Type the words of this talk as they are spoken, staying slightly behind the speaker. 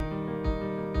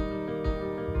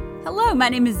Hello, my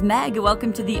name is Meg.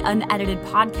 Welcome to the Unedited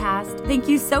Podcast. Thank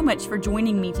you so much for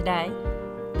joining me today.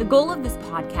 The goal of this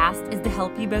podcast is to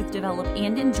help you both develop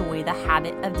and enjoy the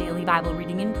habit of daily Bible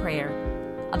reading and prayer.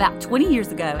 About 20 years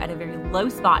ago, at a very low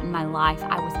spot in my life,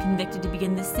 I was convicted to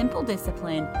begin this simple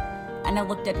discipline, and I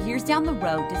looked up years down the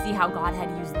road to see how God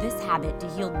had used this habit to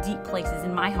heal deep places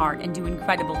in my heart and do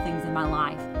incredible things in my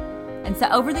life. And so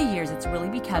over the years, it's really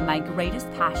become my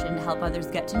greatest passion to help others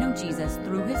get to know Jesus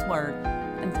through His Word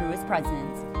and through His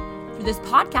presence. Through this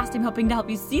podcast, I'm hoping to help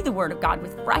you see the Word of God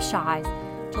with fresh eyes,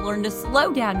 to learn to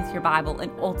slow down with your Bible,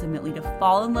 and ultimately to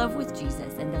fall in love with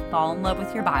Jesus and to fall in love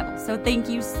with your Bible. So thank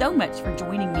you so much for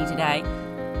joining me today.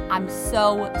 I'm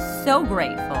so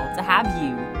grateful to have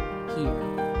you here.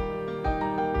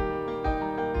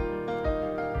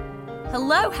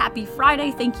 Hello, happy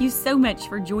Friday. Thank you so much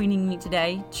for joining me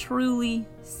today. Truly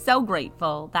so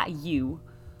grateful that you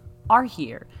are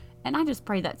here. And I just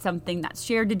pray that something that's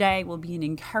shared today will be an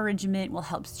encouragement, will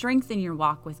help strengthen your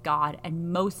walk with God,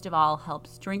 and most of all, help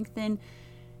strengthen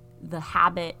the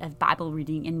habit of Bible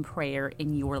reading and prayer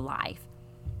in your life.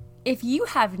 If you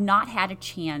have not had a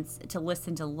chance to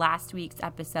listen to last week's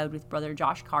episode with Brother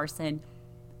Josh Carson,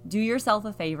 do yourself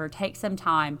a favor, take some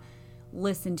time,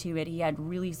 listen to it. He had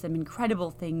really some incredible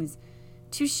things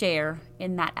to share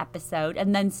in that episode.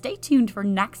 And then stay tuned for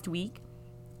next week.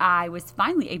 I was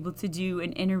finally able to do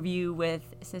an interview with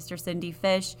Sister Cindy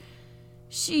Fish.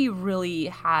 She really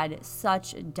had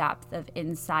such depth of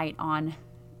insight on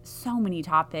so many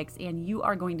topics, and you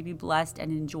are going to be blessed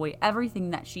and enjoy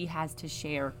everything that she has to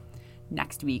share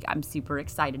next week. I'm super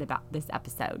excited about this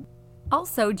episode.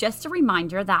 Also, just a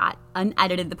reminder that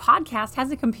Unedited, the podcast,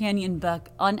 has a companion book,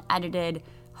 Unedited,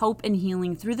 Hope and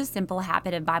Healing Through the Simple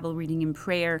Habit of Bible Reading and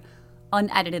Prayer.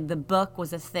 Unedited, the book,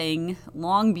 was a thing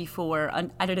long before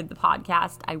Unedited, the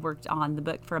podcast. I worked on the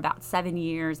book for about 7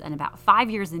 years, and about 5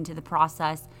 years into the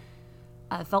process,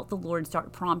 I felt the Lord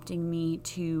start prompting me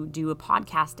to do a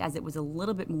podcast, as it was a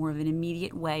little bit more of an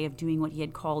immediate way of doing what He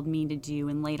had called me to do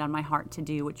and laid on my heart to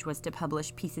do, which was to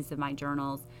publish pieces of my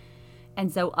journals. And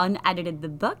so Unedited, the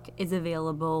book, is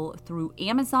available through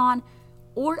Amazon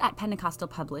or at Pentecostal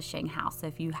Publishing House. So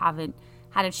if you haven't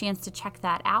had a chance to check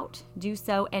that out, do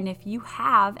so. And if you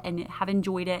have and have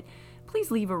enjoyed it, please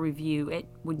leave a review. It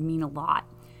would mean a lot.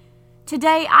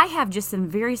 Today, I have just some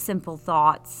very simple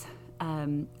thoughts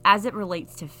as it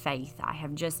relates to faith. I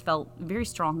have just felt very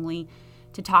strongly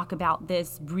to talk about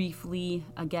this briefly.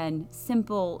 Again,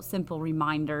 simple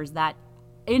reminders that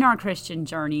in our Christian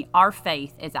journey, our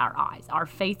faith is our eyes. Our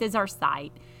faith is our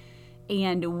sight.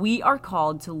 And we are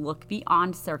called to look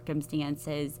beyond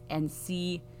circumstances and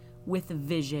see with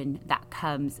vision that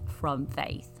comes from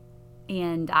faith.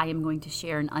 And I am going to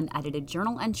share an unedited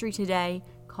journal entry today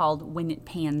called When It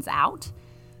Pans Out.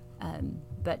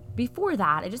 But before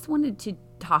that, I just wanted to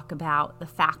talk about the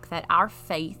fact that our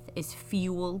faith is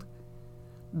fueled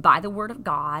by the Word of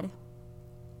God.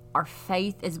 Our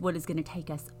faith is what is going to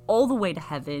take us all the way to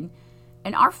heaven.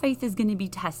 And our faith is going to be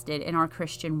tested in our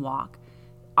Christian walk.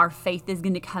 Our faith is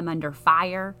going to come under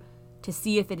fire to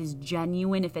see if it is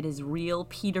genuine, if it is real.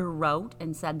 Peter wrote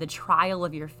and said, the trial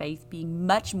of your faith being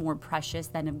much more precious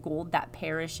than of gold that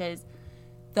perishes,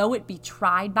 though it be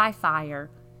tried by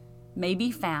fire, may be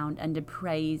found unto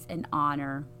praise and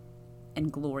honor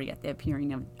and glory at the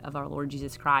appearing of our Lord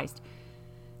Jesus Christ.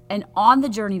 And on the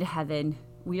journey to heaven,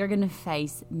 we are going to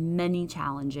face many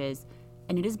challenges,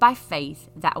 and it is by faith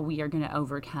that we are going to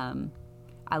overcome.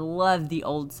 I love the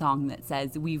old song that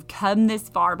says, we've come this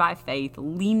far by faith,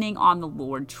 leaning on the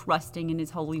Lord, trusting in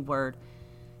His holy word.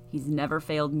 He's never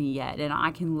failed me yet. And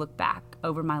I can look back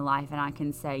over my life and I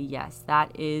can say, yes,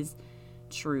 that is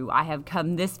true. I have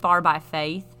come this far by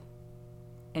faith,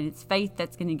 and it's faith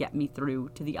that's going to get me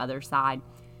through to the other side.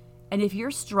 And if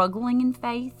you're struggling in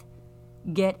faith,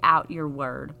 get out your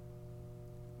word.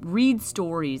 Read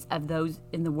stories of those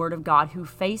in the Word of God who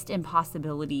faced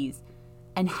impossibilities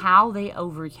and how they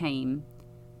overcame.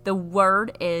 The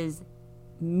Word is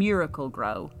miracle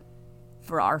grow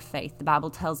for our faith. The Bible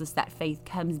tells us that faith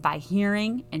comes by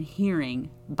hearing, and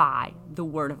hearing by the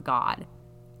Word of God.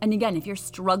 And again, if you're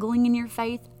struggling in your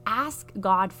faith, ask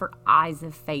God for eyes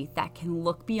of faith that can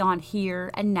look beyond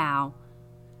here and now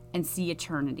and see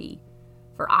eternity.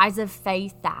 For eyes of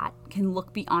faith that can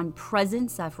look beyond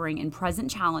present suffering and present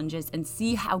challenges and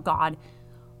see how God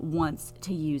wants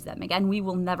to use them. Again, we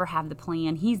will never have the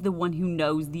plan. He's the one who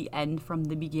knows the end from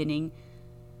the beginning.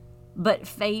 But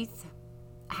faith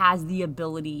has the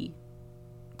ability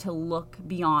to look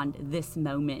beyond this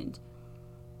moment.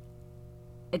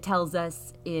 It tells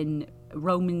us in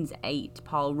Romans 8,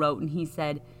 Paul wrote, and he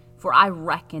said, For I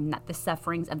reckon that the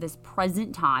sufferings of this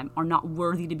present time are not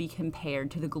worthy to be compared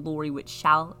to the glory which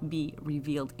shall be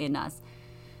revealed in us.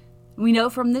 We know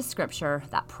from this scripture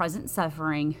that present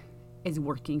suffering is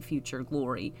working future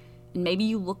glory. And maybe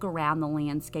you look around the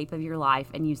landscape of your life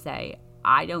and you say,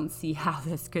 I don't see how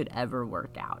this could ever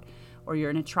work out. Or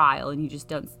you're in a trial and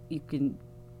you can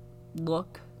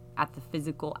look at the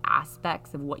physical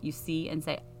aspects of what you see and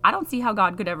say, I don't see how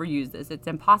God could ever use this. It's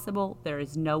impossible. There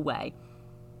is no way.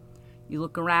 You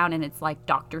look around and it's like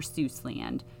Dr. Seuss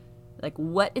land. Like,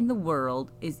 what in the world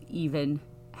is even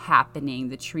happening?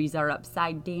 The trees are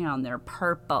upside down. They're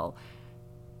purple.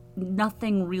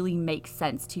 Nothing really makes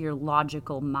sense to your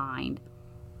logical mind.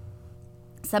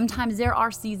 Sometimes there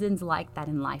are seasons like that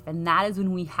in life, and that is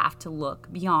when we have to look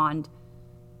beyond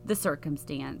the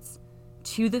circumstance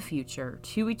to the future,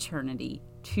 to eternity,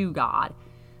 to God.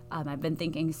 I've been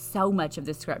thinking so much of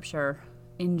the scripture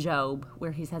in Job,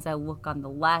 where he says, I look on the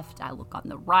left, I look on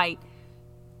the right,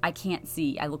 I can't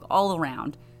see, I look all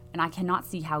around, and I cannot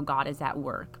see how God is at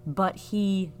work, but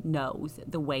he knows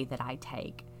the way that I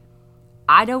take.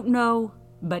 I don't know,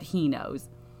 but he knows.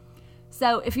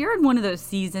 So if you're in one of those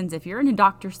seasons, if you're in a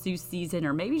Dr. Seuss season,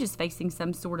 or maybe just facing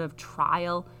some sort of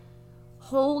trial,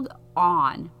 hold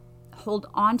on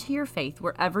to your faith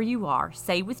wherever you are.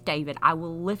 Say with David, I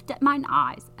will lift up mine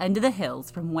eyes unto the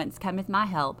hills, from whence cometh my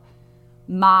help.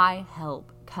 My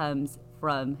help comes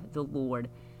from the Lord.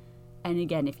 And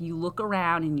again, if you look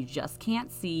around and you just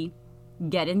can't see,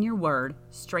 get in your word,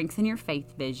 strengthen your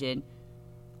faith vision.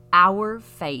 Our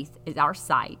faith is our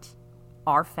sight.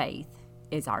 Our faith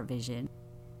is our vision.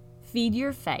 Feed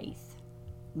your faith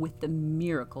with the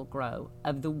miracle grow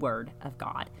of the Word of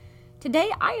God. Today,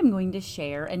 I am going to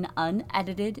share an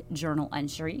unedited journal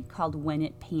entry called When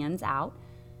It Pans Out.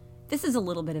 This is a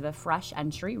little bit of a fresh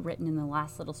entry written in the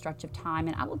last little stretch of time,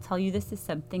 and I will tell you this is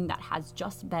something that has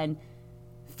just been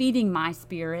feeding my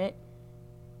spirit,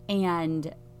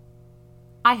 and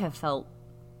I have felt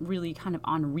really kind of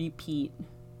on repeat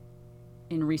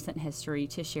in recent history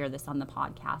to share this on the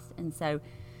podcast. And so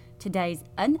today's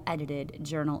unedited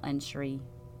journal entry,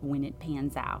 When It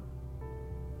Pans Out.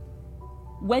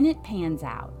 When it pans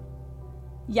out.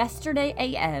 Yesterday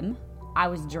a.m., I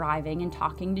was driving and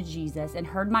talking to Jesus and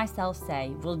heard myself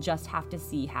say, we'll just have to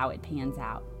see how it pans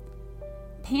out.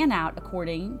 Pan out,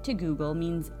 according to Google,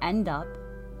 means end up,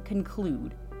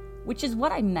 conclude, which is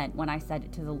what I meant when I said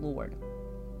it to the Lord.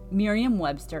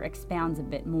 Merriam-Webster expounds a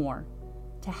bit more.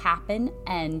 To happen,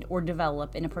 end, or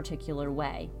develop in a particular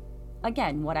way.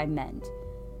 Again, what I meant.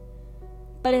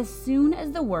 But as soon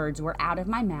as the words were out of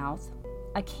my mouth,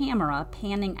 a camera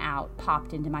panning out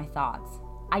popped into my thoughts.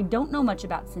 I don't know much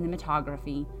about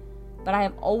cinematography, but I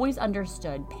have always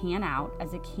understood pan out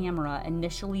as a camera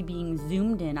initially being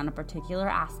zoomed in on a particular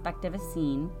aspect of a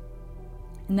scene,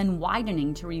 and then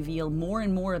widening to reveal more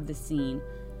and more of the scene,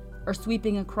 or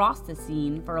sweeping across the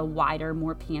scene for a wider,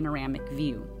 more panoramic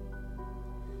view.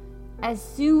 As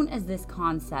soon as this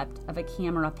concept of a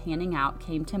camera panning out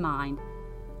came to mind,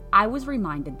 I was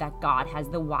reminded that God has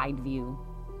the wide view,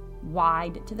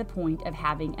 wide to the point of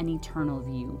having an eternal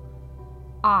view.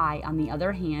 I, on the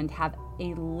other hand, have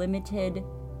a limited,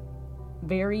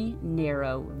 very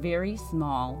narrow, very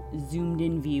small,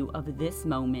 zoomed-in view of this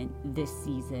moment, this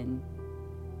season.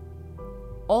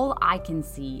 All I can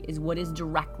see is what is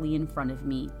directly in front of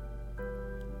me.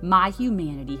 My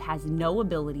humanity has no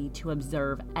ability to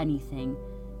observe anything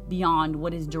beyond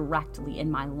what is directly in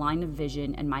my line of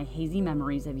vision and my hazy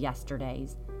memories of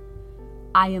yesterdays.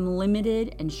 I am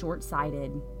limited and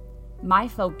short-sighted. My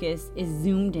focus is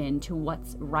zoomed in to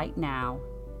what's right now,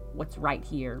 what's right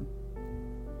here.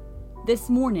 This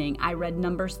morning, I read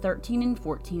Numbers 13 and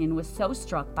 14 and was so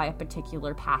struck by a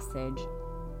particular passage.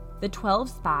 The 12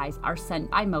 spies are sent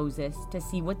by Moses to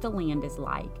see what the land is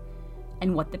like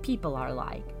and what the people are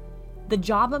like. The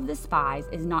job of the spies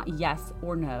is not yes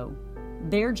or no.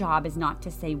 Their job is not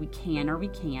to say we can or we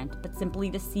can't, but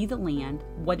simply to see the land,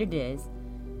 what it is,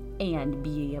 and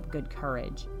be of good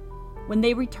courage. When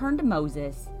they return to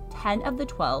Moses, 10 of the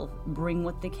 12 bring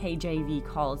what the KJV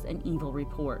calls an evil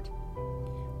report.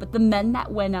 But the men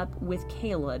that went up with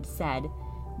Caleb said,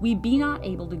 we be not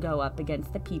able to go up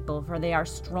against the people, for they are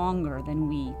stronger than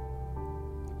we.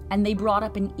 And they brought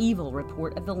up an evil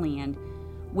report of the land,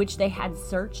 which they had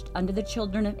searched unto the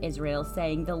children of Israel,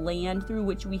 saying, the land through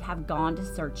which we have gone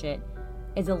to search it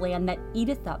is a land that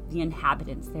eateth up the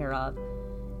inhabitants thereof.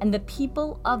 And the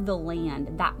people of the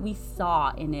land that we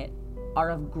saw in it are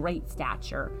of great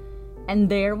stature. And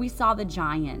there we saw the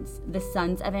giants, the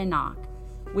sons of Anak,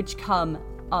 which come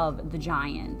of the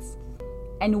giants.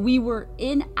 And we were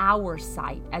in our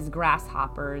sight as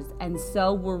grasshoppers, and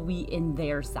so were we in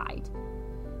their sight.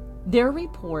 Their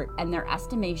report and their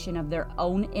estimation of their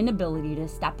own inability to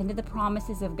step into the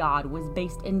promises of God was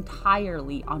based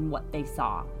entirely on what they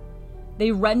saw.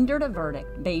 They rendered a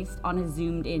verdict based on a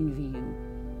zoomed-in view.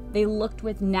 They looked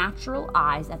with natural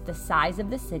eyes at the size of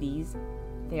the cities,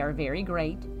 they are very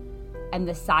great, and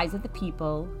the size of the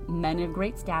people, men of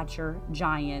great stature,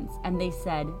 giants, and they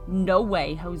said, "No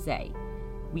way, Jose,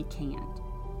 we can't.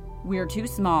 We're too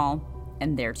small,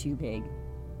 and they're too big."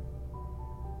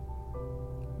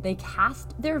 They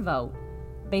cast their vote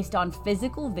based on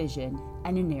physical vision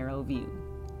and a narrow view.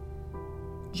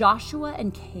 Joshua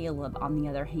and Caleb, on the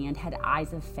other hand, had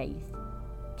eyes of faith.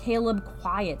 Caleb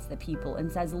quiets the people and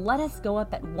says, "Let us go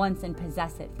up at once and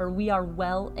possess it, for we are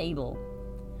well able."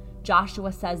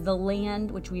 Joshua says, "The land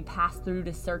which we passed through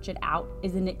to search it out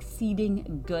is an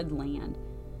exceeding good land.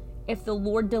 If the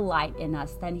Lord delight in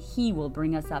us, then he will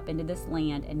bring us up into this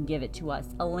land and give it to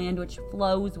us, a land which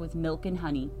flows with milk and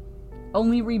honey.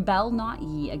 Only rebel not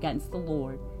ye against the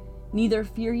Lord, neither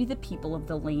fear ye the people of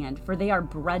the land, for they are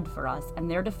bread for us, and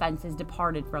their defense is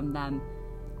departed from them.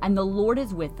 And the Lord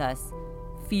is with us,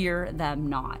 fear them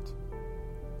not."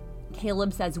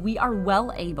 Caleb says, "We are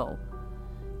well able."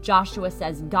 Joshua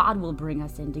says, "God will bring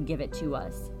us in to give it to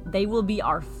us. They will be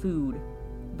our food.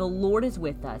 The Lord is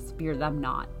with us, fear them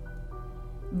not."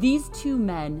 These two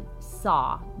men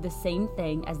saw the same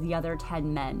thing as the other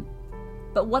 10 men.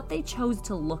 But what they chose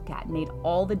to look at made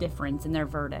all the difference in their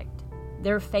verdict.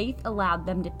 Their faith allowed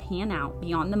them to pan out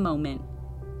beyond the moment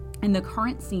and the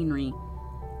current scenery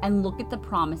and look at the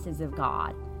promises of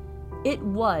God. It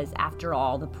was, after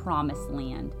all, the promised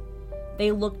land.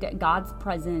 They looked at God's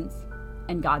presence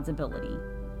and God's ability.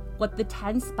 What the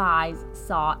 10 spies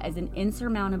saw as an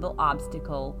insurmountable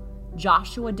obstacle,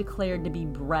 Joshua declared to be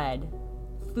bread,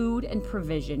 food, and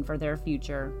provision for their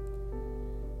future.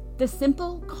 The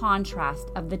simple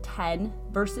contrast of the 10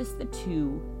 versus the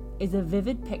 2 is a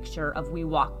vivid picture of we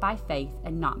walk by faith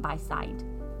and not by sight.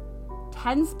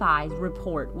 10 spies'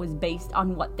 report was based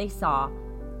on what they saw,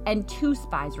 and 2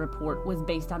 spies' report was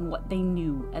based on what they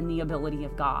knew and the ability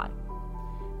of God.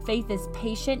 Faith is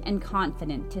patient and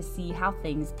confident to see how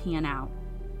things pan out.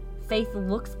 Faith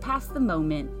looks past the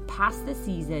moment, past the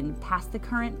season, past the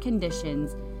current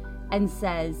conditions, and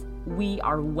says, "We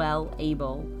are well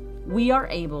able. We are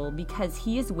able because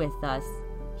he is with us,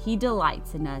 he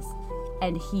delights in us,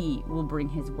 and he will bring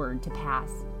his word to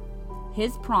pass.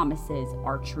 His promises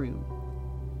are true."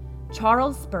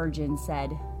 Charles Spurgeon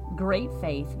said, "Great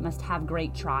faith must have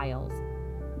great trials.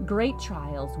 Great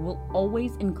trials will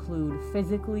always include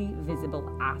physically visible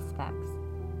aspects.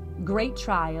 Great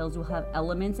trials will have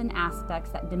elements and aspects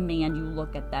that demand you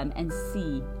look at them and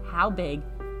see how big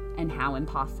and how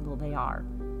impossible they are.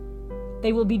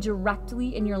 They will be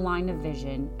directly in your line of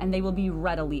vision, and they will be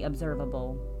readily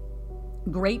observable.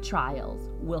 Great trials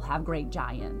will have great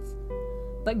giants,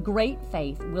 but great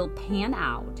faith will pan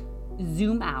out,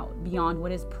 zoom out beyond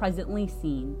what is presently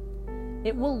seen.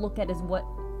 It will look at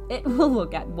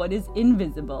what is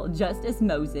invisible, just as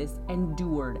Moses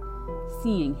endured,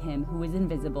 seeing him who is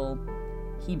invisible.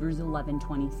 Hebrews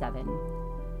 11:27.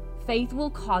 Faith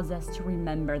will cause us to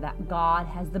remember that God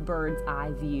has the bird's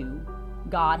eye view.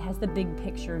 God has the big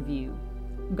picture view.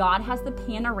 God has the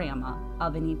panorama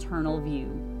of an eternal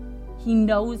view. He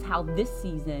knows how this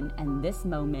season and this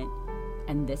moment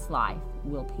and this life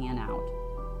will pan out.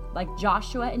 Like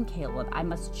Joshua and Caleb, I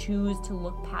must choose to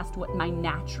look past what my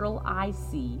natural eyes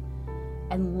see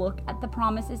and look at the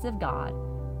promises of God,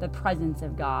 the presence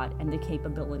of God, and the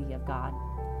capability of God.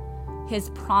 His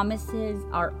promises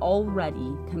are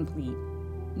already complete.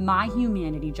 My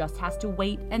humanity just has to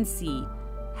wait and see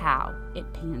how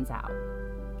it pans out.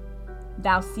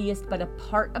 Thou seest but a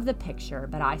part of the picture,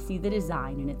 but I see the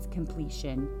design in its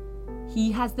completion.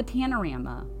 He has the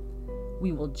panorama.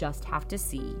 We will just have to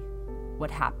see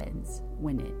what happens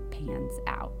when it pans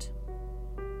out.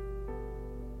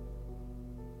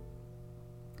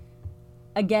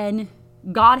 Again,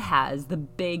 God has the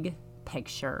big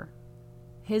picture.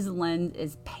 His lens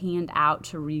is panned out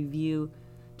to reveal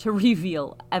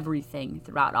everything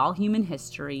throughout all human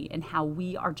history and how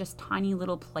we are just tiny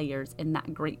little players in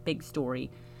that great big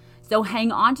story. So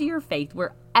hang on to your faith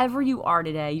wherever you are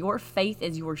today. Your faith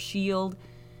is your shield.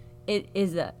 It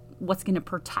is what's going to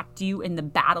protect you in the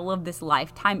battle of this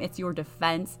lifetime. It's your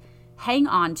defense. Hang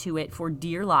on to it for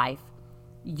dear life.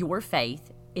 Your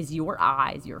faith is your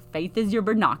eyes. Your faith is your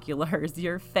binoculars.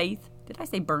 Your faith, did I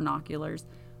say binoculars?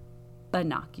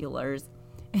 Binoculars.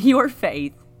 Your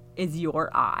faith is your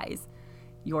eyes.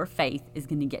 Your faith is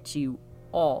going to get you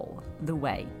all the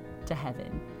way to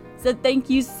heaven. So thank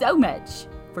you so much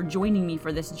for joining me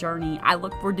for this journey. I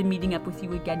look forward to meeting up with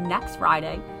you again next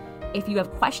Friday. If you have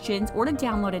questions or to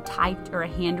download a typed or a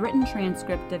handwritten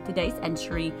transcript of today's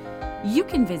entry, you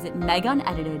can visit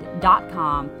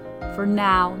megunedited.com. For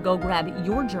now, go grab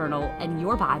your journal and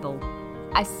your Bible.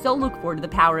 I so look forward to the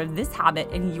power of this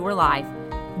habit in your life.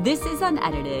 This is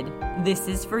Unedited. This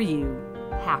is for you.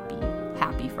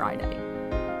 Happy Friday.